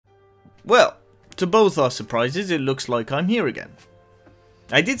Well, to both our surprises, it looks like I'm here again.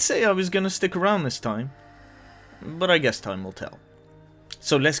 I did say I was going to stick around this time, but I guess time will tell.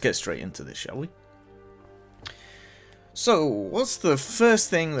 So let's get straight into this, shall we? So, what's the first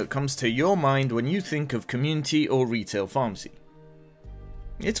thing that comes to your mind when you think of community or retail pharmacy?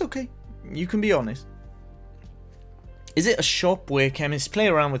 It's okay, you can be honest. Is it a shop where chemists play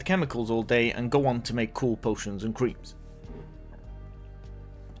around with chemicals all day and go on to make cool potions and creams?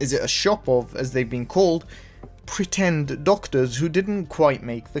 Is it a shop of, as they've been called, pretend doctors who didn't quite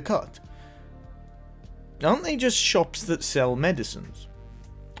make the cut? Aren't they just shops that sell medicines?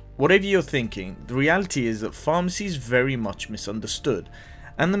 Whatever you're thinking, the reality is that pharmacy is very much misunderstood,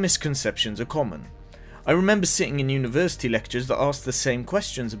 and the misconceptions are common. I remember sitting in university lectures that asked the same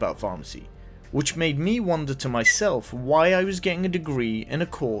questions about pharmacy, which made me wonder to myself why I was getting a degree in a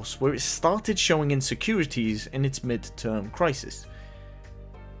course where it started showing insecurities in its mid-term crisis.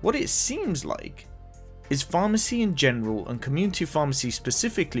 What it seems like is pharmacy in general, and community pharmacy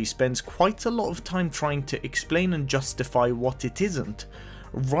specifically, spends quite a lot of time trying to explain and justify what it isn't,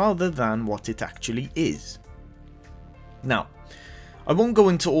 rather than what it actually is. Now, I won't go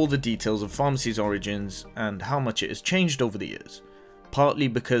into all the details of pharmacy's origins and how much it has changed over the years, partly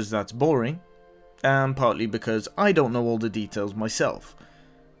because that's boring, and partly because I don't know all the details myself.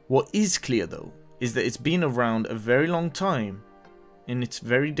 What is clear though, is that it's been around a very long time, in its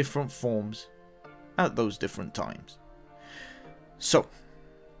very different forms, at those different times. So,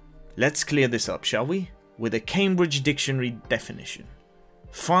 let's clear this up, shall we, with a Cambridge Dictionary definition.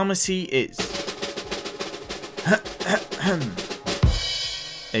 Pharmacy is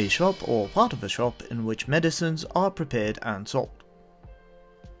a shop or part of a shop in which medicines are prepared and sold.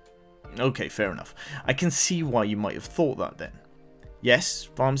 Okay, fair enough. I can see why you might have thought that then. Yes,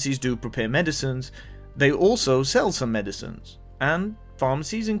 pharmacies do prepare medicines, they also sell some medicines, and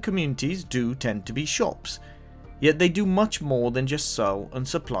pharmacies and communities do tend to be shops, yet they do much more than just sell and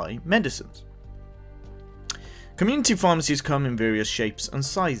supply medicines. Community pharmacies come in various shapes and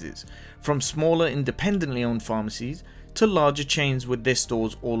sizes, from smaller independently owned pharmacies to larger chains with their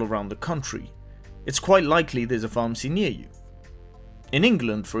stores all around the country. It's quite likely there's a pharmacy near you. In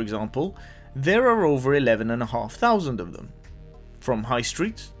England, for example, there are over 11,500 of them, from high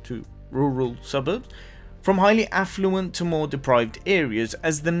streets to rural suburbs, from highly affluent to more deprived areas.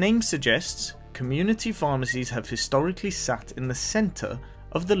 As the name suggests, community pharmacies have historically sat in the centre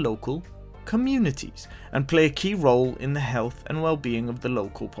of the local communities and play a key role in the health and well-being of the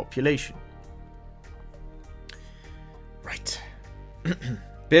local population. Right,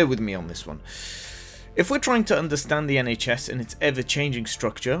 bear with me on this one. If we're trying to understand the NHS and its ever-changing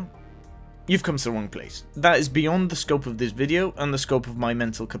structure, you've come to the wrong place. That is beyond the scope of this video and the scope of my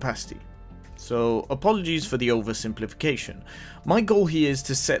mental capacity. So apologies for the oversimplification. My goal here is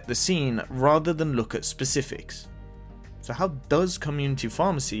to set the scene rather than look at specifics. So how does community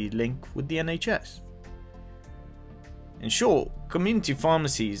pharmacy link with the NHS? In short, community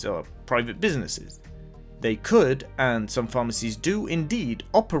pharmacies are private businesses. They could, and some pharmacies do indeed,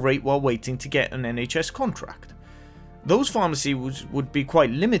 operate while waiting to get an NHS contract. Those pharmacies would be quite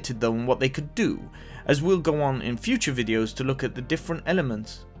limited though in what they could do, as we'll go on in future videos to look at the different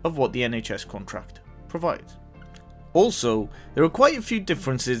elements of what the NHS contract provides. Also, there are quite a few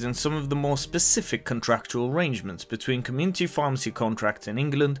differences in some of the more specific contractual arrangements between community pharmacy contracts in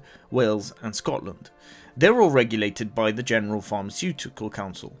England, Wales and Scotland. They're all regulated by the General Pharmaceutical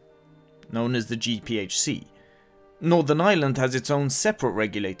Council, known as the GPHC. Northern Ireland has its own separate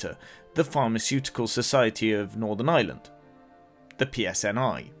regulator, the Pharmaceutical Society of Northern Ireland, the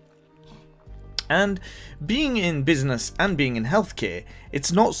PSNI. And being in business and being in healthcare,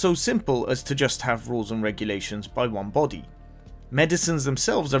 it's not so simple as to just have rules and regulations by one body. Medicines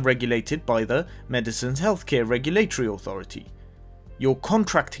themselves are regulated by the Medicines Healthcare Regulatory Authority. Your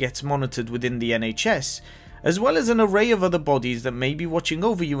contract gets monitored within the NHS, as well as an array of other bodies that may be watching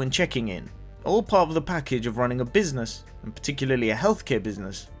over you and checking in, all part of the package of running a business, and particularly a healthcare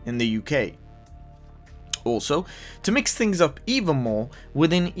business, in the UK. Also, to mix things up even more,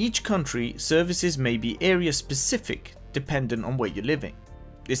 within each country, services may be area specific dependent on where you're living.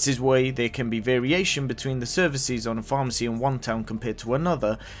 This is why there can be variation between the services on a pharmacy in one town compared to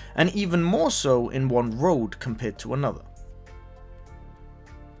another, and even more so in one road compared to another.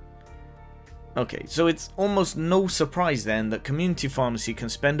 Okay, so it's almost no surprise then that community pharmacy can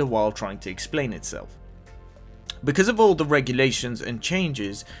spend a while trying to explain itself. Because of all the regulations and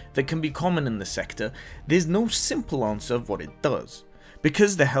changes that can be common in the sector, there's no simple answer of what it does.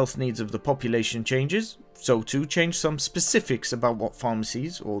 Because the health needs of the population changes, so too change some specifics about what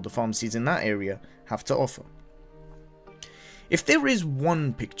pharmacies, or the pharmacies in that area, have to offer. If there is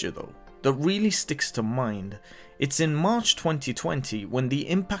one picture though, that really sticks to mind. It's in March 2020 when the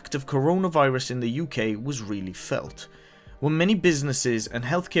impact of coronavirus in the UK was really felt. When many businesses and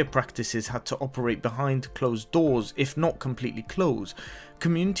healthcare practices had to operate behind closed doors, if not completely closed,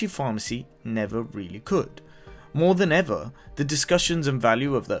 community pharmacy never really could. More than ever, the discussions and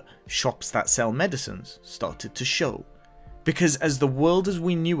value of the shops that sell medicines started to show. Because as the world as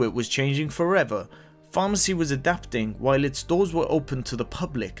we knew it was changing forever, pharmacy was adapting while its doors were open to the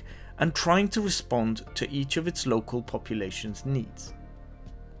public and trying to respond to each of its local population's needs.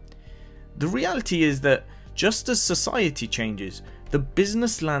 The reality is that just as society changes, the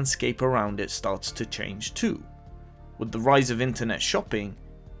business landscape around it starts to change too. With the rise of internet shopping,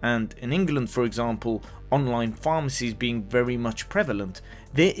 and in England for example, online pharmacies being very much prevalent,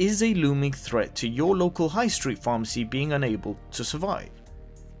 there is a looming threat to your local high street pharmacy being unable to survive.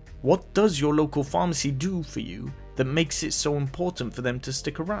 What does your local pharmacy do for you that makes it so important for them to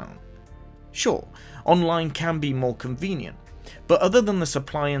stick around? Sure, online can be more convenient, but other than the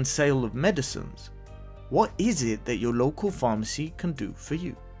supply and sale of medicines, what is it that your local pharmacy can do for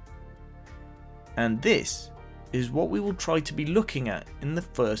you? And this is what we will try to be looking at in the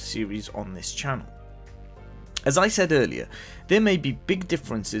first series on this channel. As I said earlier, there may be big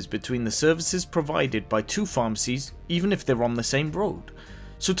differences between the services provided by two pharmacies even if they're on the same road.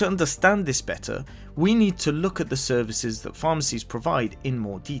 So to understand this better, we need to look at the services that pharmacies provide in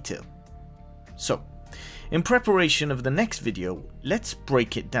more detail. So, in preparation of the next video, let's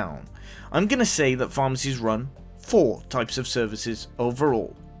break it down. I'm going to say that pharmacies run 4 types of services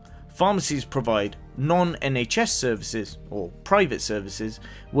overall. Pharmacies provide non-NHS services or private services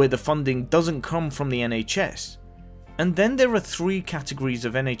where the funding doesn't come from the NHS. And then there are 3 categories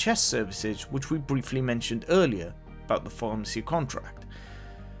of NHS services which we briefly mentioned earlier about the pharmacy contract.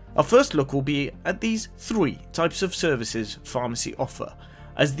 Our first look will be at these 3 types of services pharmacy offer,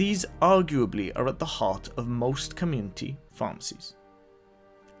 as these arguably are at the heart of most community pharmacies.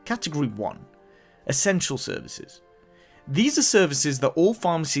 Category 1. Essential services. These are services that all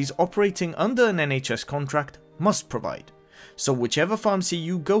pharmacies operating under an NHS contract must provide. So whichever pharmacy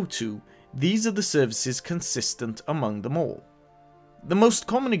you go to, these are the services consistent among them all. The most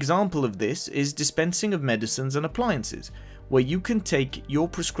common example of this is dispensing of medicines and appliances, where you can take your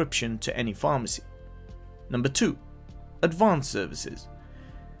prescription to any pharmacy. Number 2. Advanced services.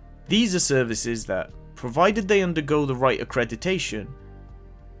 These are services that, provided they undergo the right accreditation,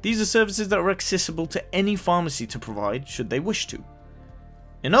 these are services that are accessible to any pharmacy to provide should they wish to.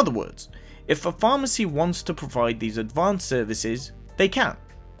 In other words, if a pharmacy wants to provide these advanced services, they can,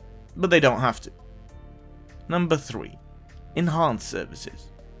 but they don't have to. Number 3. Enhanced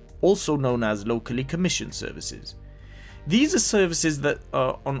services, also known as locally commissioned services. These are services that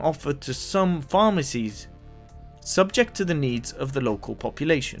are on offer to some pharmacies, subject to the needs of the local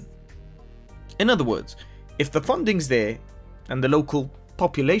population. In other words, if the funding's there and the local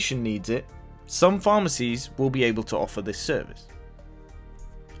population needs it, some pharmacies will be able to offer this service.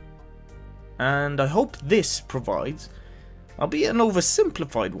 And I hope this provides, albeit an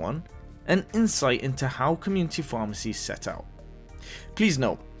oversimplified one, an insight into how community pharmacies set out. Please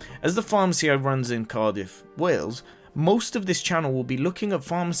note, as the pharmacy I run in Cardiff, Wales, most of this channel will be looking at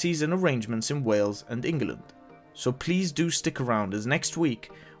pharmacies and arrangements in Wales and England. So please do stick around, as next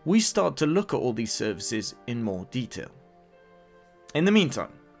week we start to look at all these services in more detail. In the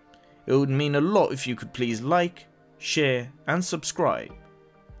meantime, it would mean a lot if you could please like, share and subscribe,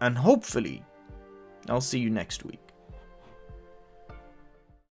 and hopefully I'll see you next week.